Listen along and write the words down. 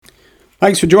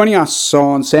Thanks for joining us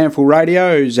on SANFL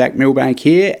Radio. Zach Milbank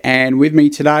here, and with me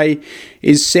today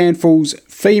is SANFL's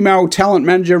female talent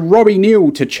manager Robbie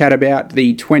Neal to chat about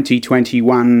the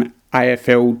 2021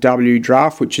 AFLW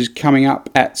draft, which is coming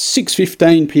up at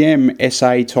 6:15pm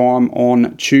SA time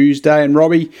on Tuesday. And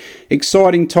Robbie,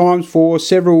 exciting times for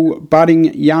several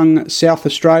budding young South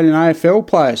Australian AFL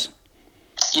players.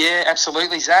 Yeah,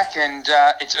 absolutely, Zach. And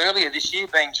it's earlier this year,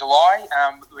 being July.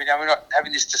 We're not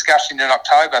having this discussion in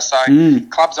October, so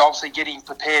clubs are obviously getting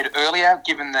prepared earlier,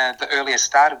 given the earlier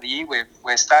start of the year.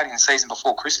 We're starting the season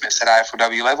before Christmas at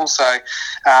AFLW level. So,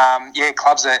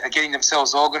 clubs are getting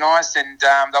themselves organised, and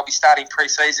they'll be starting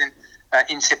pre-season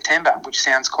in September, which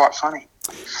sounds quite funny.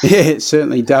 Yeah, it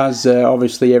certainly does.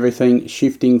 Obviously, everything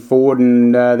shifting forward,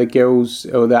 and the girls,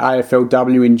 or the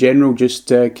AFLW in general, just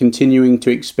continuing to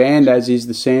expand, as is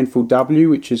the SANFLW,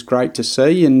 which is great to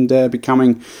see, and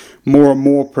becoming more and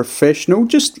more professional.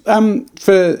 Just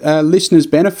for listeners'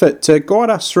 benefit, to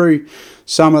guide us through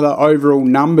some of the overall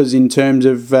numbers in terms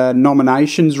of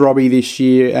nominations, Robbie, this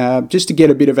year, just to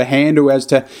get a bit of a handle as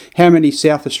to how many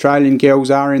South Australian girls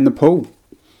are in the pool.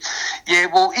 Yeah,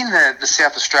 well, in the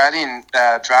South Australian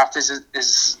draft,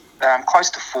 there's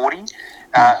close to 40 who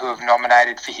have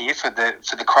nominated for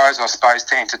the Crows, I suppose,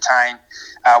 to entertain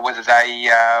whether they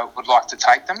would like to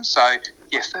take them. So,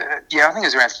 yes, I think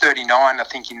there's around 39. I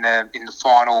think in the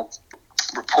final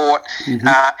report, and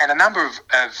a number of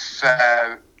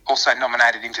also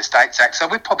nominated interstate, Zach. So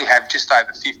we probably have just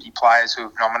over 50 players who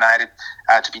have nominated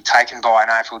to be taken by an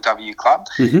AFLW club.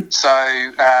 So,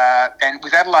 and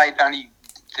with Adelaide only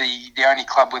the only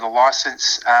club with a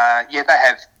licence, they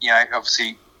have,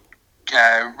 obviously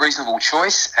reasonable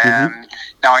choice,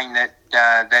 knowing that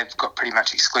they've got pretty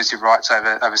much exclusive rights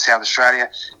over South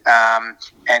Australia,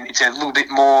 and it's a little bit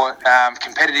more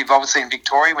competitive, obviously, in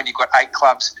Victoria when you've got 8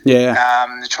 clubs. They're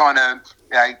trying to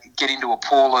get into a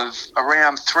pool of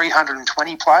around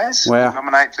 320 players to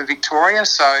nominate for Victoria,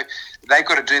 so they've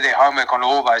got to do their homework on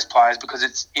all those players, because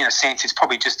it's, in a sense, it's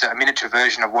probably just a miniature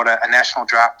version of what a national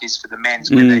draft is for the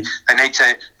men's, where they need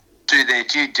to do their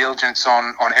due diligence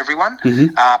on everyone,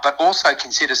 but also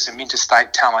consider some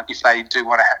interstate talent if they do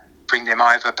want to bring them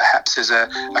over, perhaps as a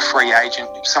free agent,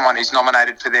 someone who's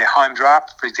nominated for their home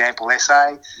draft, for example,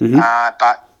 SA,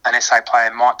 but an SA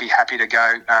player might be happy to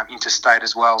go interstate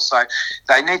as well. So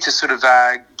they need to sort of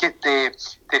get their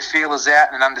feelers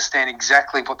out and understand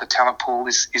exactly what the talent pool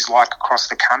is like across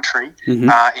the country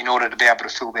in order to be able to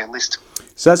fill their list.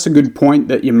 So that's a good point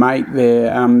that you make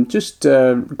there. Just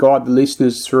guide the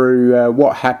listeners through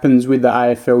what happens with the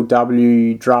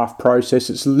AFLW draft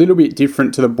process. It's a little bit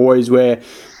different to the boys, where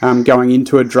going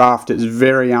into a draft it's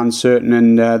very uncertain,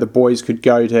 and the boys could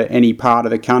go to any part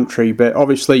of the country. But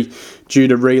obviously, due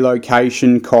to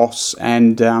relocation costs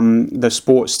and the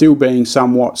sport still being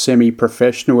somewhat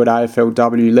semi-professional at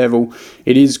AFLW level,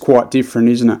 it is quite different,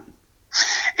 isn't it?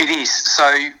 It is.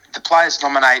 So the players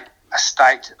nominate a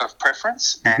state of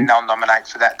preference, and they'll nominate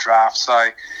for that draft. So,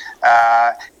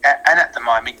 and at the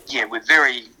moment, we're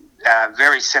very,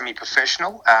 very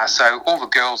semi-professional. So all the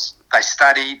girls, they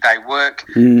study, they work,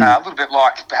 a little bit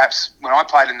like perhaps when I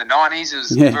played in the 90s. It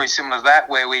was very similar to that,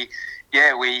 where we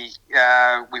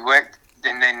worked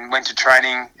and then went to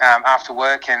training after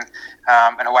work, and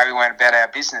away we went about our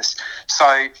business.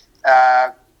 So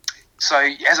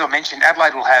as I mentioned,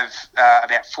 Adelaide will have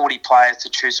about 40 players to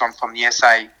choose from the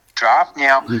SA draft.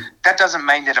 Now, that doesn't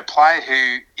mean that a player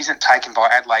who isn't taken by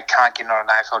Adelaide can't get on an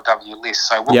AFLW list.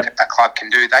 So what a club can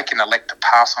do, they can elect to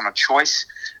pass on a choice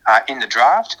in the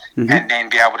draft, and then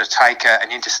be able to take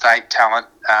an interstate talent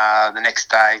the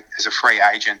next day as a free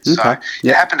agent. So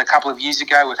it happened a couple of years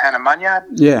ago with Hannah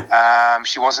Munyard.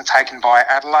 She wasn't taken by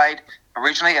Adelaide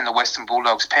originally, and the Western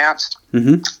Bulldogs pounced.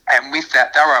 And with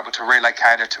that, they were able to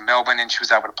relocate her to Melbourne, and she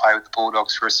was able to play with the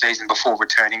Bulldogs for a season before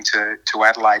returning to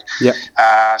Adelaide. And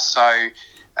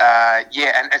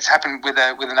it's happened with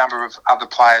a number of other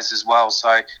players as well.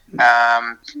 So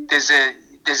there's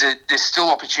still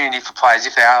opportunity for players,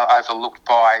 if they are overlooked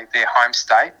by their home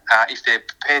state, if they're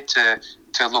prepared to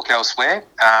look elsewhere,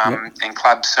 and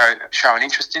clubs show an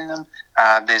interest in them,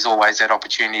 there's always that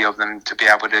opportunity of them to be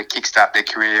able to kickstart their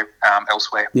career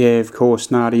elsewhere. Yeah, of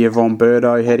course. Nadia Von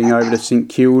Berto heading over to St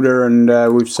Kilda, and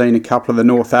we've seen a couple of the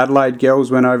North Adelaide girls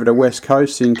went over to West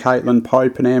Coast in Caitlin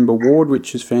Pope and Amber Ward,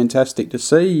 which is fantastic to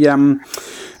see.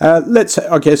 Let's,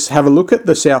 I guess, have a look at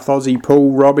the South Aussie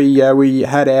pool, Robbie. We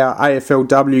had our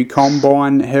AFLW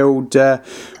Combine held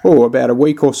about a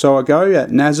week or so ago at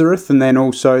Nazareth, and then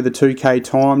also the 2K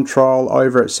time trial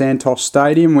over at Santos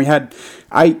Stadium. We had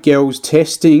 8 girls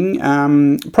testing.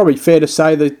 Probably fair to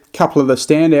say the couple of the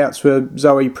standouts were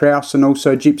Zoe Prowse and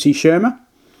also Gypsy Shermer.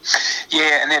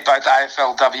 Yeah, and they're both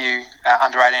AFLW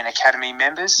under-18 Academy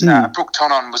members. Brooke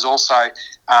Tonon was also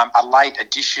a late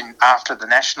addition after the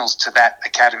Nationals to that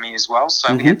academy as well.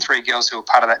 So we had 3 girls who were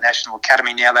part of that National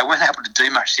Academy. Now, they weren't able to do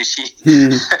much this year.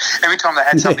 Every time they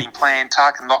had something planned,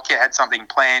 Tark and Lockyer had something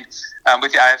planned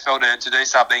with the AFL to do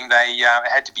something, they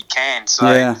had to be canned. So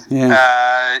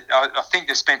I think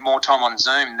they spent more time on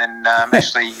Zoom than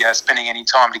actually spending any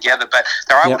time together. But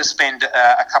they were able to spend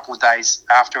a couple of days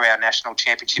after our National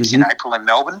Championships in April in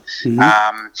Melbourne.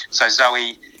 So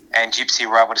Zoe and Gypsy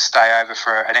were able to stay over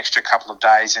for an extra couple of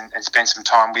days and spend some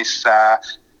time with,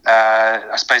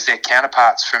 I suppose, their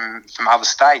counterparts from other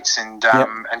states and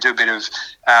do a bit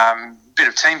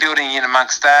of team building in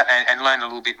amongst that and learn a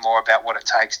little bit more about what it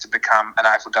takes to become an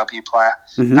AFLW player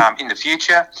in the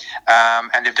future.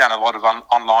 And they've done a lot of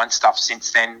online stuff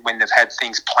since then when they've had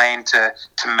things planned to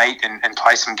meet and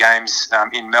play some games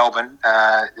in Melbourne.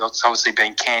 It's obviously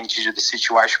been canned due to the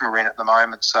situation we're in at the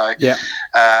moment. So,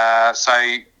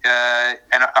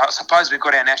 and I suppose we've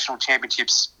got our national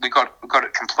championships. We got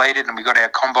it completed, and we got our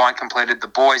combine completed. The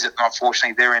boys,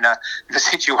 unfortunately, they're in a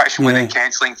situation where they're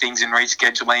cancelling things and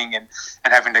rescheduling and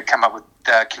having to come up with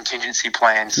contingency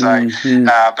plans. So,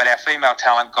 but our female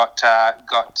talent got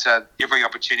every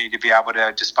opportunity to be able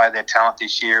to display their talent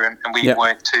this year, and we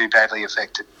weren't too badly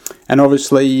affected. And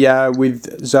obviously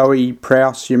with Zoe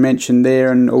Prowse, you mentioned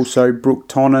there, and also Brooke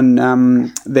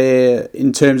Tonon there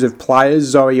in terms of players.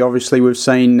 Zoe, obviously, we've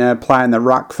seen play in the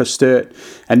ruck for Sturt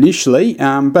initially,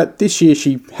 but this year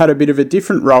she had a bit of a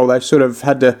different role. They sort of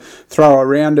had to throw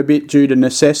around a bit due to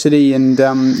necessity and,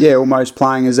 almost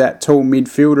playing as that tall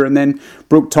midfielder. And then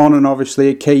Brooke Tonon, obviously,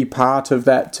 a key part of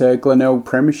that Glenelg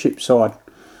Premiership side.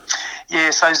 Yeah,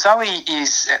 so Zoe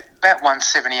is about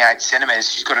 178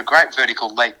 centimetres. She's got a great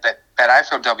vertical leap, but at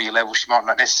AFLW level she might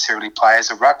not necessarily play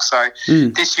as a ruck. So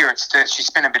this year at Sturt she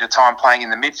spent a bit of time playing in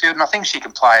the midfield, and I think she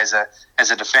can play as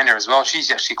a defender as well.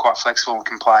 She's actually quite flexible and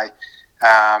can play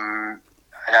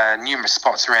numerous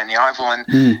spots around the oval and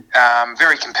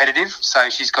very competitive. So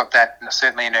she's got that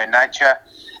certainly in her nature.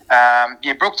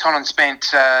 Brooke Tonon spent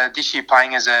this year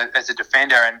playing as a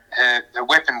defender, and her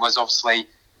weapon was obviously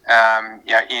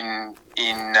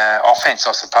in offence,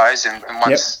 I suppose, and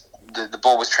once the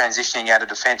ball was transitioning out of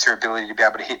defence, her ability to be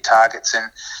able to hit targets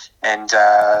and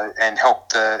help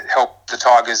the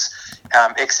Tigers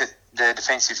exit the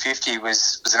defensive 50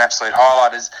 was an absolute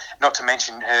highlight. Not to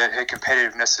mention her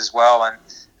competitiveness as well,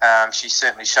 and she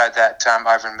certainly showed that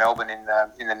over in Melbourne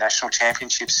in the national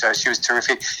championships. So she was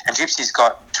terrific, and Gypsy's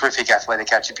got terrific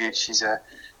athletic attributes. She's a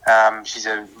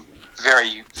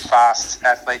very fast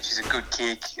athlete. She's a good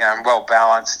kick, well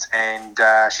balanced, and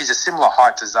she's a similar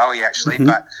height to Zoe actually,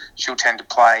 but she'll tend to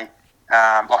play.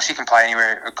 She can play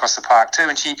anywhere across the park too,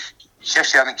 and she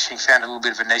actually, I think she found a little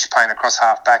bit of a niche playing across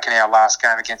half back in our last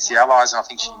game against the Allies, and I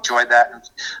think she enjoyed that. And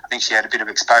I think she had a bit of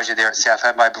exposure there at South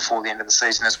Adelaide before the end of the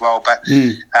season as well. But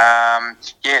she's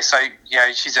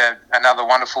another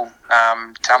wonderful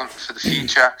talent for the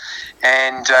future,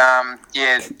 and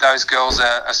those girls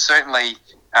are certainly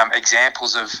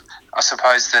examples of, I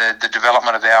suppose, the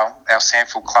development of our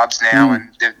SANFL clubs now, and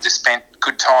they've spent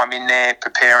good time in there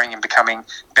preparing and becoming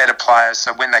better players.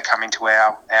 So when they come into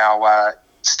our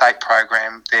state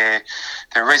program, they're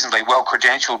reasonably well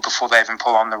credentialed before they even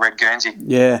pull on the red Guernsey.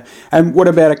 Yeah, and what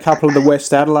about a couple of the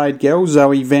West Adelaide girls,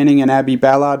 Zoe Venning and Abby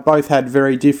Ballard? Both had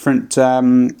very different,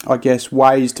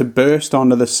 ways to burst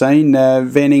onto the scene.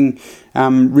 Venning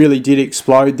really did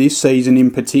explode this season in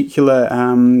particular,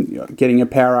 getting a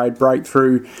Powerade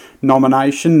breakthrough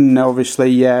nomination,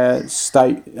 obviously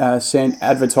state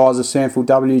advertiser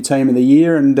SANFL Team of the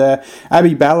Year, and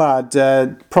Abby Ballard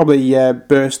probably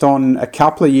burst on a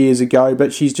couple of years ago,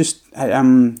 but she's just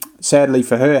sadly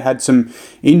for her had some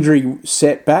injury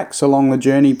setbacks along the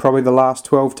journey, probably the last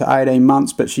 12 to 18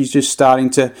 months, but she's just starting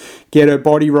to get her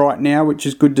body right now, which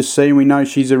is good to see. We know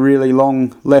she's a really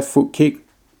long left foot kick.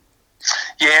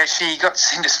 Yeah, she got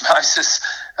syndesmosis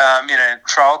in a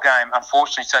trial game,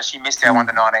 unfortunately, so she missed our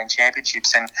under-19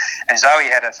 championships. And Zoe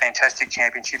had a fantastic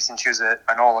championships, and she was an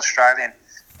All-Australian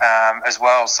as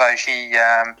well. So she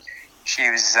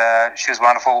was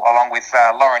wonderful, along with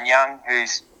Lauren Young,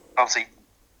 who's obviously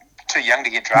too young to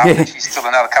get drafted. Yeah. She's still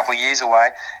another couple of years away,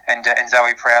 and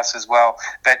Zoe Prowse as well.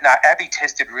 But no, Abby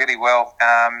tested really well.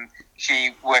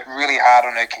 She worked really hard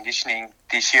on her conditioning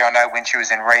this year. I know when she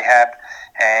was in rehab,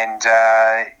 and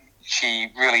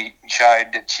she really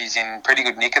showed that she's in pretty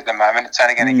good nick at the moment. It's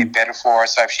only going to get better for her.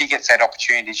 So if she gets that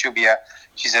opportunity, she'll be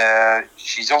she's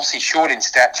obviously short in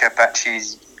stature, but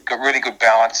she's got really good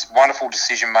balance, wonderful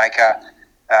decision maker,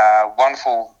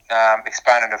 wonderful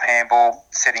exponent of handball,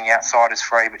 setting outside is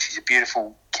free, but she's a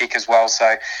beautiful kick as well.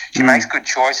 So she makes good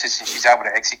choices and she's able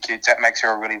to execute. That makes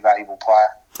her a really valuable player.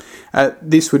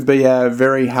 This would be a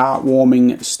very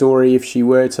heartwarming story if she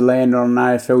were to land on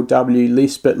an AFLW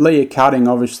list. But Leah Cutting,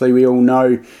 obviously, we all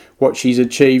know what she's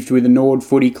achieved with the Nord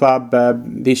Footy Club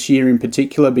this year in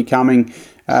particular, becoming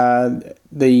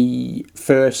the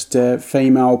first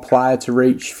female player to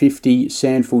reach 50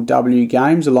 SANFL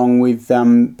games, along with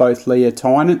both Leah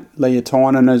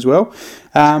Tynan as well.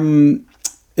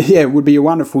 Yeah, it would be a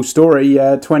wonderful story.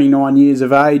 29 years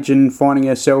of age and finding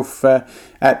herself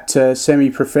at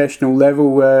semi-professional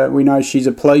level. We know she's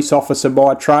a police officer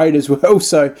by trade as well,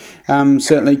 so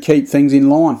certainly keep things in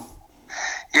line.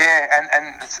 Yeah,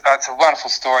 and it's a wonderful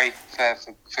story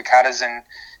for Cutters, and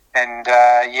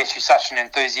yeah, she's such an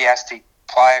enthusiastic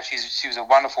player. She was a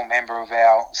wonderful member of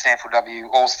our SANFL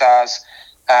All Stars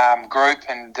group,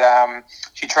 and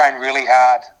she trained really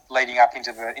hard leading up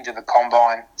into the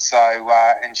combine. So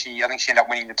I think she ended up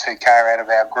winning the 2K out of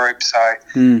our group. So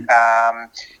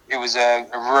it was a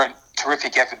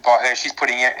terrific effort by her. She's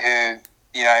putting her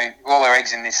all her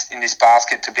eggs in this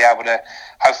basket to be able to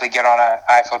hopefully get on a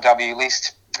AFLW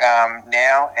list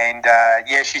now, and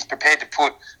she's prepared to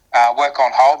put work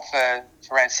on hold for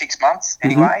around 6 months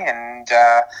anyway,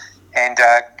 and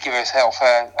give herself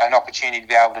an opportunity to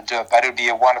be able to do it. But it would be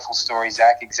a wonderful story,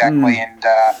 Zach, exactly. And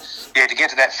to get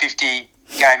to that 50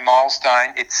 game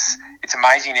milestone, it's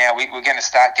amazing. Now we're going to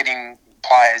start getting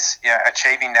players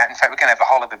achieving that. In fact, we're going to have a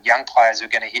whole lot of young players who are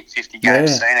going to hit 50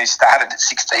 games soon, who started at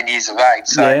 16 years of age.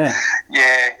 So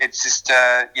it's just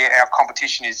our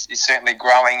competition is certainly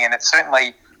growing, and it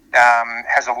certainly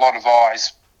has a lot of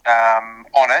eyes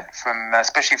on it,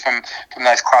 especially from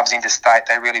those clubs interstate.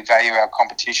 They really value our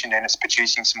competition, and it's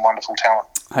producing some wonderful talent.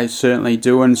 They certainly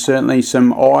do, and certainly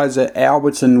some eyes at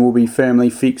Alberton will be firmly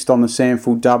fixed on the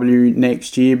SANFL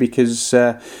next year, because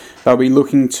they'll be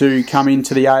looking to come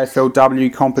into the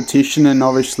AFLW competition, and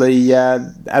obviously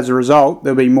as a result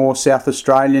there'll be more South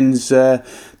Australians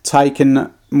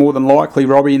taken, more than likely,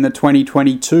 Robbie, in the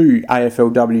 2022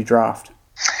 AFLW draft.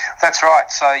 That's right.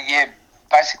 So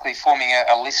basically forming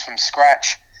a list from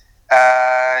scratch.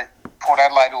 Port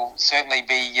Adelaide will certainly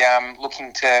be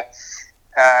looking to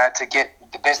get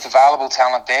the best available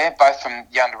talent there, both from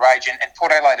the underage, and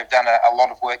Port Adelaide have done a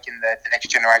lot of work in the next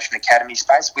generation academy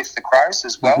space with the Crows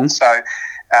as well. So,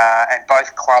 and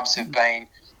both clubs have been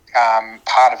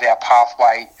part of our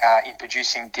pathway in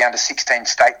producing the under-16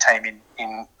 state team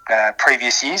in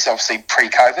previous years, obviously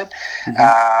pre-COVID,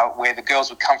 where the girls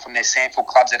would come from their SANFL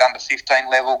clubs at under-15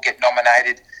 level, get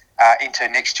nominated into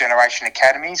next generation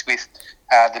academies, with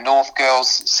the North girls,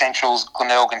 Centrals,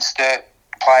 Glenelg and Sturt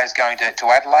players going to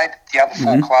Adelaide. The other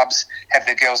four clubs have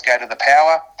their girls go to the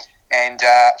Power, and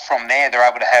from there they're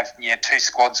able to have 2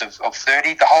 squads of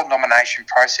 30. The whole nomination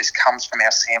process comes from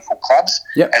our SANFL clubs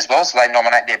as well, so they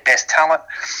nominate their best talent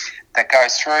that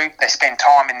goes through. They spend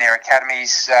time in their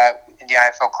academies, in the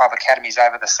AFL club academies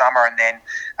over the summer, and then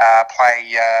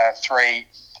play 3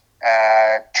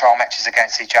 trial matches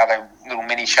against each other, little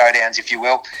mini showdowns, if you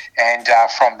will, and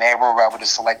from there we're able to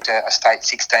select a state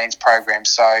 16s program.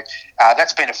 So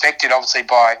that's been affected obviously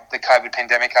by the COVID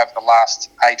pandemic over the last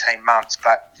 18 months,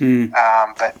 but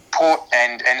Port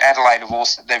and Adelaide have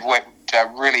also, they've worked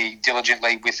really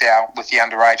diligently with the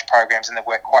underage programs, and they've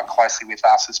worked quite closely with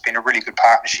us. It's been a really good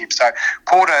partnership. So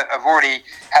Port have already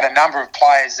had a number of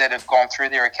players that have gone through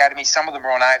their academy. Some of them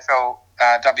are on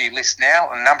AFLW list now,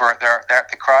 a number they're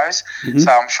at the Crows.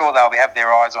 So I'm sure they'll have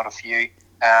their eyes on a few,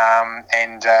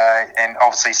 and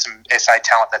obviously some SA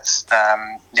talent that's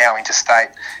now interstate,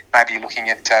 maybe looking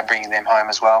at bringing them home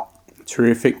as well.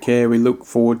 Terrific. We look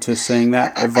forward to seeing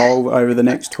that evolve over the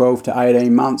next 12 to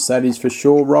 18 months, that is for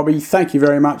sure. Robbie, thank you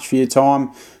very much for your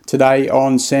time today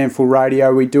on SANFL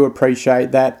Radio. We do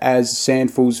appreciate that, as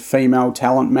SANFL's female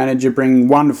talent manager, bringing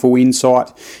wonderful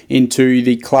insight into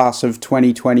the class of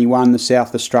 2021, the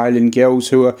South Australian girls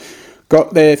who are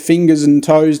got their fingers and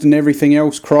toes and everything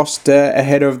else crossed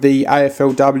ahead of the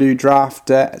AFLW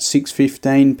draft at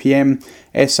 6:15 p.m.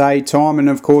 SA time. And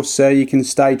of course you can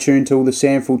stay tuned to all the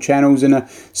SANFL channels, and a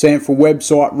SANFL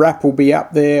website wrap will be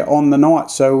up there on the night.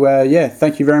 So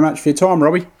thank you very much for your time,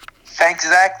 Robbie. Thanks,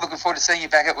 Zach. Looking forward to seeing you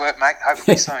back at work, mate.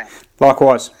 Hopefully soon.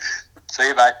 Likewise. See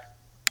you, mate.